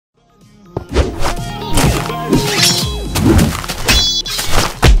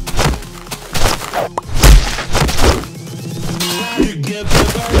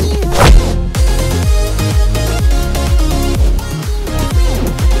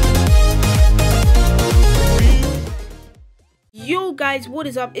guys, what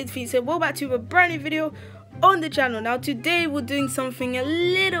is up? It's Feet. Welcome back to a brand new video on the channel. Now today we're doing something a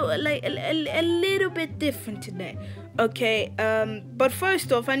little bit different today. Okay, but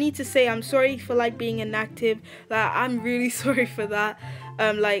first off, I need to say I'm sorry for being inactive. I'm really sorry for that.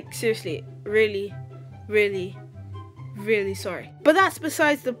 Seriously, really sorry. But that's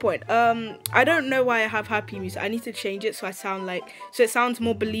besides the point. I don't know why I have happy music. I need to change it so it sounds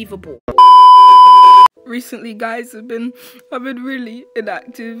more believable. Recently, guys, I've been really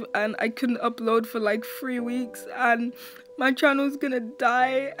inactive and I couldn't upload for 3 weeks and my channel's gonna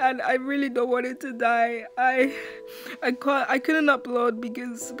die and I really don't want it to die. I couldn't upload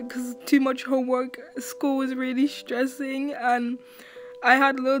because too much homework. School was really stressing and I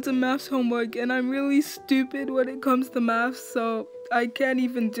had loads of maths homework and I'm really stupid when it comes to maths, so I can't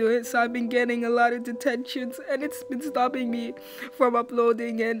even do it. So I've been getting a lot of detentions and it's been stopping me from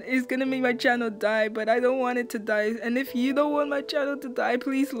uploading and it's gonna make my channel die, but I don't want it to die. And if you don't want my channel to die,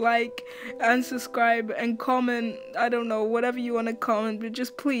 please like and subscribe and comment. I don't know, whatever you want to comment, but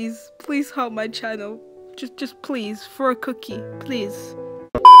just please help my channel. Just please, for a cookie, please.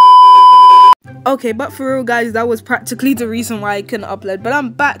 Okay, but for real, guys, that was practically the reason why I couldn't upload, but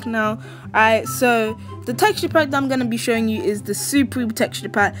I'm back now. Alright, so the texture pack that I'm going to be showing you is the Supreme texture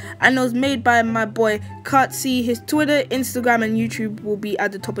pack, and it was made by my boy Khatzee. His Twitter, Instagram and YouTube will be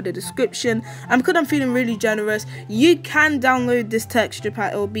at the top of the description, and because I'm feeling really generous, you can download this texture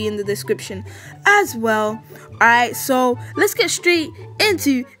pack. It will be in the description as well. Alright, so let's get straight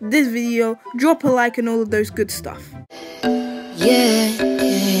into this video. Drop a like and all of those good stuff. Yeah.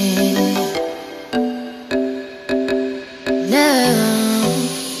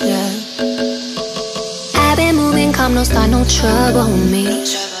 I've been moving calm, no start, no trouble with me.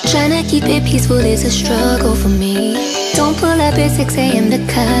 Tryna keep it peaceful is a struggle for me. Don't pull up at 6 AM to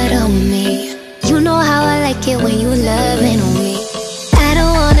cuddle with me. You know how I like it when you loving on me. I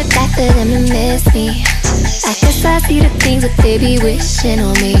don't wanna die for them to miss me. I guess I see the things that they be wishing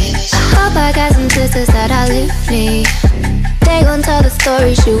on me. I hope I got some sisters that outlive me. They gon' tell the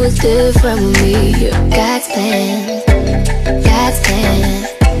story, she was different with me. God's plan, God's plan.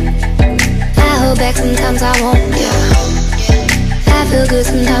 I hold back, sometimes I won't, yeah. I feel good,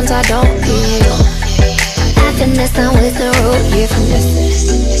 sometimes I don't, yeah. I finesse down with the road, yeah,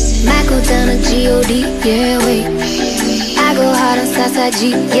 finesse. Might go down to G.O.D., yeah, wait. I go hard on Southside G,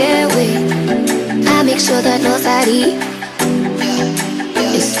 yeah, wait. I make sure that no side E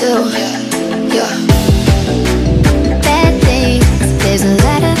is still, yeah. There's a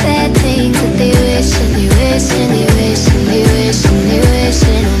lot of bad things that they wish and they wish and they wish and they wish and they wish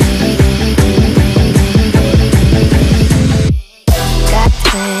on me. Got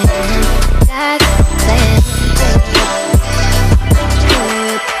plans.